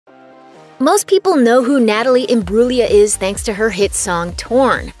Most people know who Natalie Imbruglia is thanks to her hit song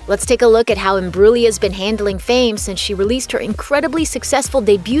Torn. Let's take a look at how Imbruglia's been handling fame since she released her incredibly successful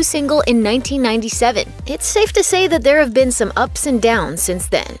debut single in 1997. It's safe to say that there have been some ups and downs since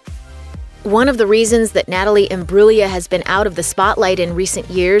then. One of the reasons that Natalie Imbruglia has been out of the spotlight in recent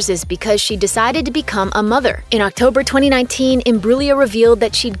years is because she decided to become a mother. In October 2019, Imbruglia revealed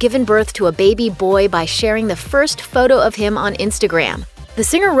that she'd given birth to a baby boy by sharing the first photo of him on Instagram. The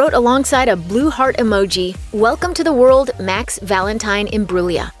singer wrote alongside a blue heart emoji, "Welcome to the world, Max Valentine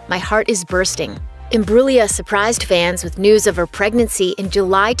Imbruglia. My heart is bursting." Imbruglia surprised fans with news of her pregnancy in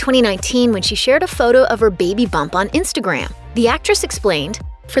July 2019 when she shared a photo of her baby bump on Instagram. The actress explained,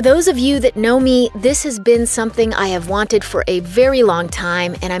 "For those of you that know me, this has been something I have wanted for a very long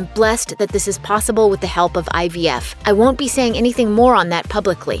time, and I'm blessed that this is possible with the help of IVF. I won't be saying anything more on that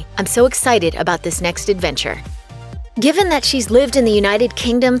publicly. I'm so excited about this next adventure." Given that she's lived in the United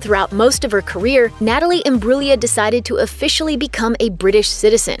Kingdom throughout most of her career, Natalie Imbruglia decided to officially become a British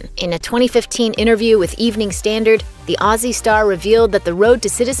citizen. In a 2015 interview with Evening Standard, the Aussie star revealed that the road to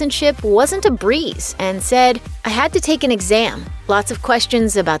citizenship wasn't a breeze and said, "I had to take an exam. Lots of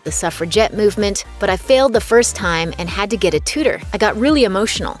questions about the suffragette movement, but I failed the first time and had to get a tutor. I got really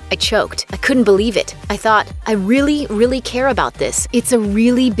emotional. I choked. I couldn't believe it. I thought, I really care about this. It's a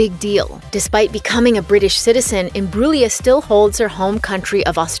really big deal." Despite becoming a British citizen, Imbruglia still holds her home country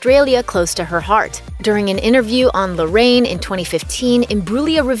of Australia close to her heart. During an interview on Lorraine in 2015,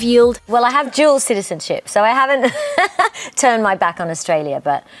 Imbruglia revealed, "Well, I have dual citizenship, so I haven't turned my back on Australia,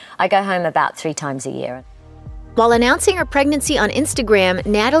 but I go home about 3 times a year." While announcing her pregnancy on Instagram,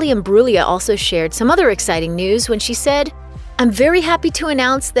 Natalie Imbruglia also shared some other exciting news when she said, "I'm very happy to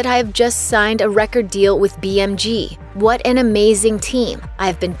announce that I have just signed a record deal with BMG. What an amazing team. I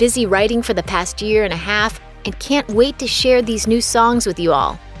have been busy writing for the past year and a half and can't wait to share these new songs with you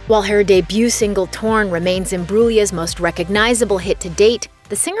all." While her debut single Torn remains Imbruglia's most recognizable hit to date,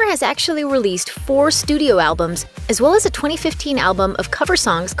 the singer has actually released 4 studio albums, as well as a 2015 album of cover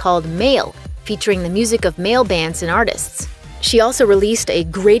songs called Male, featuring the music of male bands and artists. She also released a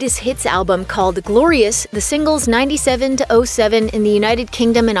greatest hits album called Glorious, the singles 97 to 07 in the United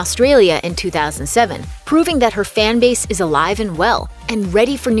Kingdom and Australia in 2007, proving that her fan base is alive and well, and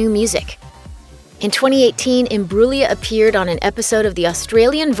ready for new music. In 2018, Imbruglia appeared on an episode of the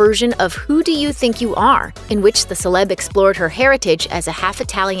Australian version of Who Do You Think You Are?, in which the celeb explored her heritage as a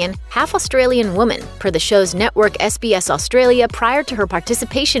half-Italian, half-Australian woman. Per the show's network SBS Australia prior to her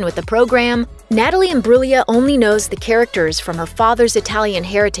participation with the program, Natalie Imbruglia only knows the characters from her father's Italian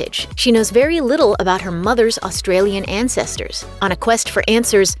heritage. She knows very little about her mother's Australian ancestors. On a quest for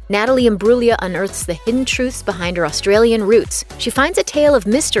answers, Natalie Imbruglia unearths the hidden truths behind her Australian roots. She finds a tale of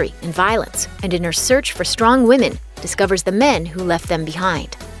mystery and violence, and in her search for strong women, discovers the men who left them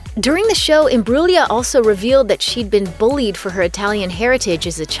behind. During the show, Imbruglia also revealed that she'd been bullied for her Italian heritage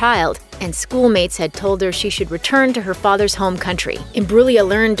as a child, and schoolmates had told her she should return to her father's home country. Imbruglia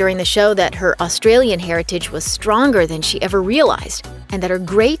learned during the show that her Australian heritage was stronger than she ever realized, and that her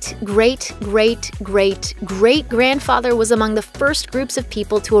great-great-great-great-great-grandfather was among the first groups of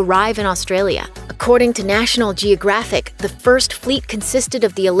people to arrive in Australia. According to National Geographic, the first fleet consisted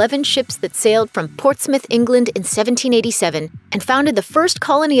of the 11 ships that sailed from Portsmouth, England in 1787 and founded the first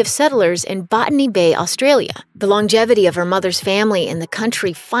colony of settlers in Botany Bay, Australia. The longevity of her mother's family in the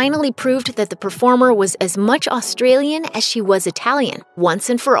country finally proved that the performer was as much Australian as she was Italian, once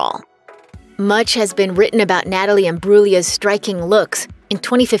and for all. Much has been written about Natalie Imbruglia's striking looks. In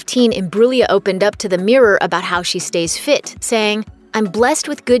 2015, Imbruglia opened up to the Mirror about how she stays fit, saying, "I'm blessed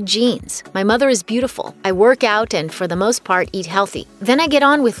with good genes. My mother is beautiful. I work out and, for the most part, eat healthy. Then I get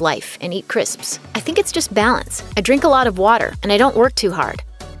on with life and eat crisps. I think it's just balance. I drink a lot of water and I don't work too hard."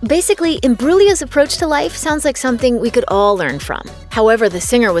 Basically, Imbruglia's approach to life sounds like something we could all learn from. However, the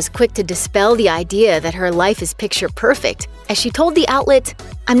singer was quick to dispel the idea that her life is picture perfect, as she told the outlet,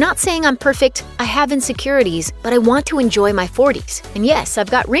 "I'm not saying I'm perfect, I have insecurities, but I want to enjoy my 40s. And yes,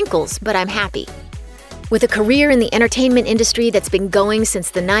 I've got wrinkles, but I'm happy." With a career in the entertainment industry that's been going since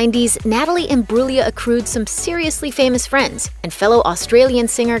the 90s, Natalie Imbruglia accrued some seriously famous friends, and fellow Australian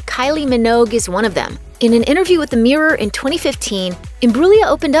singer Kylie Minogue is one of them. In an interview with The Mirror in 2015, Imbruglia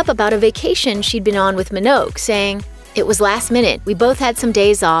opened up about a vacation she'd been on with Minogue, saying, "It was last minute, we both had some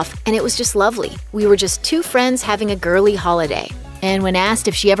days off, and it was just lovely. We were just 2 friends having a girly holiday." And when asked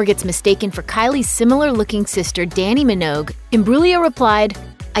if she ever gets mistaken for Kylie's similar-looking sister Dannii Minogue, Imbruglia replied,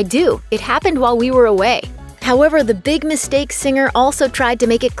 "I do. It happened while we were away." However, the Big Mistake singer also tried to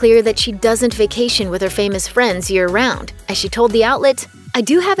make it clear that she doesn't vacation with her famous friends year-round. As she told the outlet, "I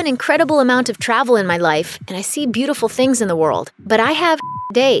do have an incredible amount of travel in my life, and I see beautiful things in the world, but I have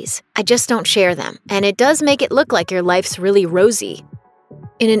days. I just don't share them, and it does make it look like your life's really rosy.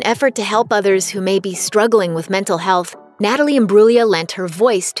 In an effort to help others who may be struggling with mental health, Natalie Imbruglia lent her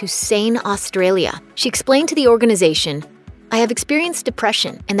voice to Sane Australia. She explained to the organization, "I have experienced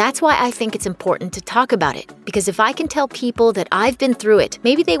depression, and that's why I think it's important to talk about it, because if I can tell people that I've been through it,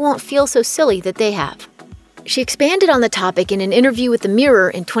 maybe they won't feel so silly that they have." She expanded on the topic in an interview with The Mirror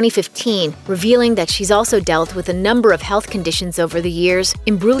in 2015, revealing that she's also dealt with a number of health conditions over the years.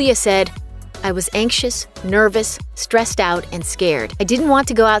 Imbruglia said, "I was anxious, nervous, stressed out, and scared. I didn't want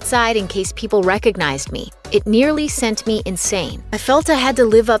to go outside in case people recognized me. It nearly sent me insane. I felt I had to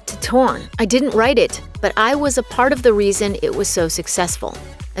live up to Torn. I didn't write it, but I was a part of the reason it was so successful."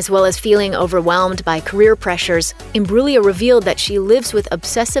 As well as feeling overwhelmed by career pressures, Imbruglia revealed that she lives with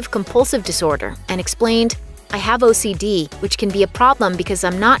obsessive-compulsive disorder and explained, "I have OCD, which can be a problem because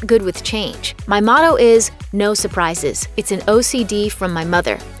I'm not good with change. My motto is, no surprises. It's an OCD from my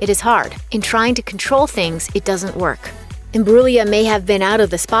mother. It is hard. In trying to control things, it doesn't work." Imbruglia may have been out of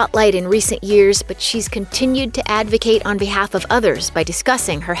the spotlight in recent years, but she's continued to advocate on behalf of others by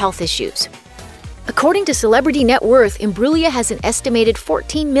discussing her health issues. According to Celebrity Net Worth, Imbruglia has an estimated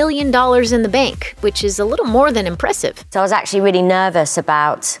 $14 million in the bank, which is a little more than impressive. So I was actually really nervous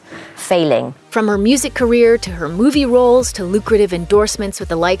about failing. From her music career to her movie roles to lucrative endorsements with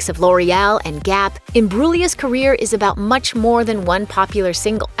the likes of L'Oreal and Gap, Imbruglia's career is about much more than one popular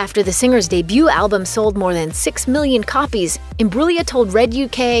single. After the singer's debut album sold more than 6 million copies, Imbruglia told Red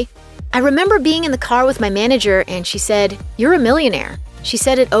UK, "I remember being in the car with my manager and she said, 'You're a millionaire.' She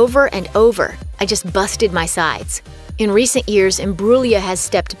said it over and over. I just busted my sides." In recent years, Imbruglia has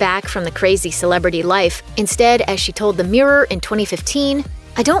stepped back from the crazy celebrity life. Instead, as she told The Mirror in 2015,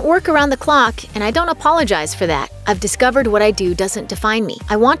 "I don't work around the clock, and I don't apologize for that. I've discovered what I do doesn't define me.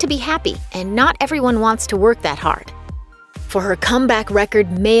 I want to be happy, and not everyone wants to work that hard." For her comeback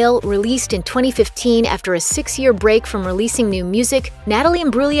record, Male, released in 2015 after a 6-year break from releasing new music, Natalie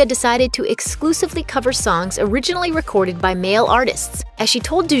Imbruglia decided to exclusively cover songs originally recorded by male artists. As she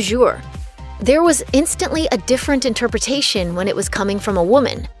told Du Jour, "There was instantly a different interpretation when it was coming from a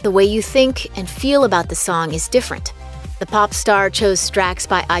woman. The way you think and feel about the song is different." The pop star chose tracks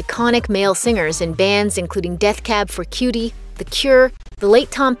by iconic male singers in bands including Death Cab for Cutie, The Cure, The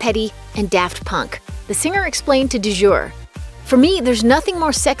Late Tom Petty, and Daft Punk. The singer explained to Du Jour, "For me, there's nothing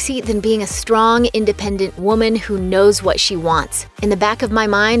more sexy than being a strong, independent woman who knows what she wants. In the back of my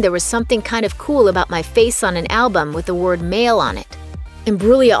mind, there was something kind of cool about my face on an album with the word male on it."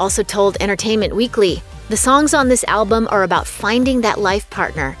 Imbruglia also told Entertainment Weekly, "The songs on this album are about finding that life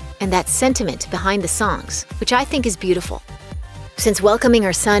partner and that sentiment behind the songs, which I think is beautiful." Since welcoming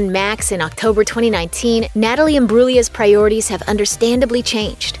her son Max in October 2019, Natalie Imbruglia's priorities have understandably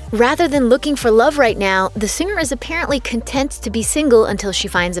changed. Rather than looking for love right now, the singer is apparently content to be single until she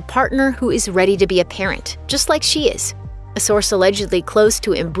finds a partner who is ready to be a parent, just like she is. A source allegedly close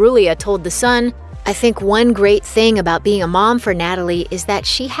to Imbruglia told The Sun, "I think one great thing about being a mom for Natalie is that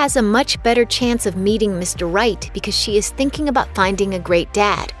she has a much better chance of meeting Mr. Right because she is thinking about finding a great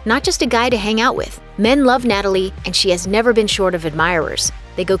dad, not just a guy to hang out with. Men love Natalie, and she has never been short of admirers.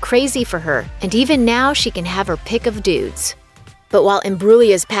 They go crazy for her, and even now she can have her pick of dudes." But while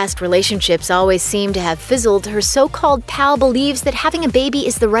Imbruglia's past relationships always seem to have fizzled, her so-called pal believes that having a baby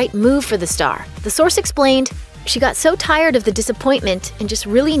is the right move for the star. The source explained, "She got so tired of the disappointment and just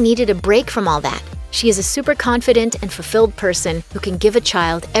really needed a break from all that. She is a super confident and fulfilled person who can give a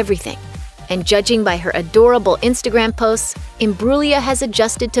child everything." And judging by her adorable Instagram posts, Imbruglia has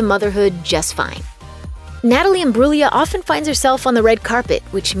adjusted to motherhood just fine. Natalie Imbruglia often finds herself on the red carpet,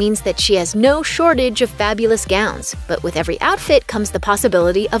 which means that she has no shortage of fabulous gowns. But with every outfit comes the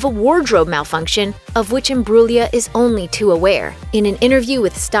possibility of a wardrobe malfunction, of which Imbruglia is only too aware. In an interview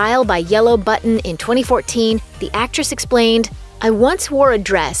with Style by Yellow Button in 2014, the actress explained, "I once wore a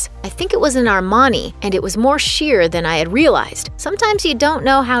dress, I think it was an Armani, and it was more sheer than I had realized. Sometimes you don't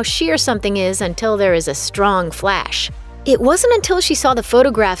know how sheer something is until there is a strong flash." It wasn't until she saw the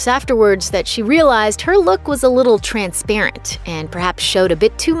photographs afterwards that she realized her look was a little transparent and perhaps showed a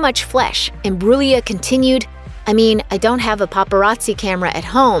bit too much flesh. Imbruglia continued, "I mean, I don't have a paparazzi camera at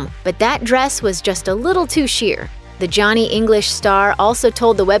home, but that dress was just a little too sheer." The Johnny English star also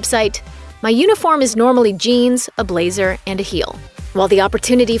told the website, "My uniform is normally jeans, a blazer, and a heel." While the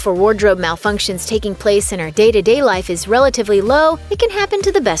opportunity for wardrobe malfunctions taking place in her day-to-day life is relatively low, it can happen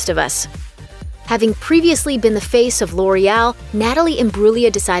to the best of us. Having previously been the face of L'Oreal, Natalie Imbruglia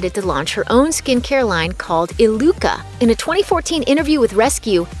decided to launch her own skincare line called Iluka. In a 2014 interview with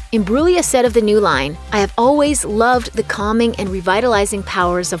Rescue, Imbruglia said of the new line, "I have always loved the calming and revitalizing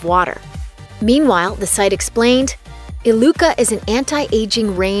powers of water." Meanwhile, the site explained, Iluka is an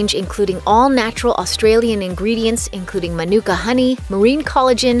anti-aging range including all natural Australian ingredients including manuka honey, marine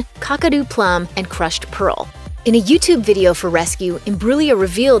collagen, kakadu plum, and crushed pearl. In a YouTube video for Rescue, Imbruglia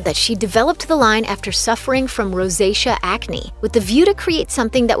revealed that she developed the line after suffering from rosacea acne, with the view to create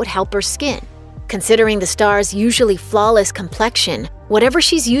something that would help her skin. Considering the star's usually flawless complexion, whatever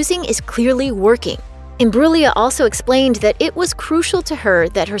she's using is clearly working. Imbruglia also explained that it was crucial to her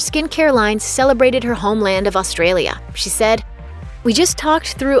that her skincare lines celebrated her homeland of Australia. She said, "We just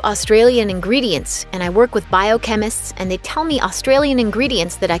talked through Australian ingredients, and I work with biochemists, and they tell me Australian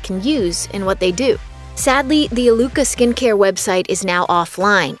ingredients that I can use in what they do." Sadly, the Iluka skincare website is now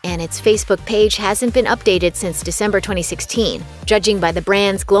offline, and its Facebook page hasn't been updated since December 2016. Judging by the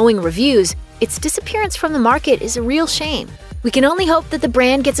brand's glowing reviews, its disappearance from the market is a real shame. We can only hope that the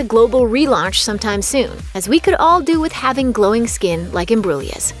brand gets a global relaunch sometime soon, as we could all do with having glowing skin like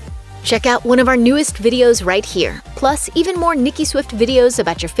Imbruglia's. Check out one of our newest videos right here. Plus, even more Nicki Swift videos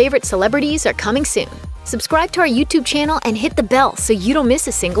about your favorite celebrities are coming soon. Subscribe to our YouTube channel and hit the bell so you don't miss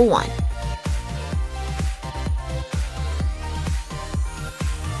a single one.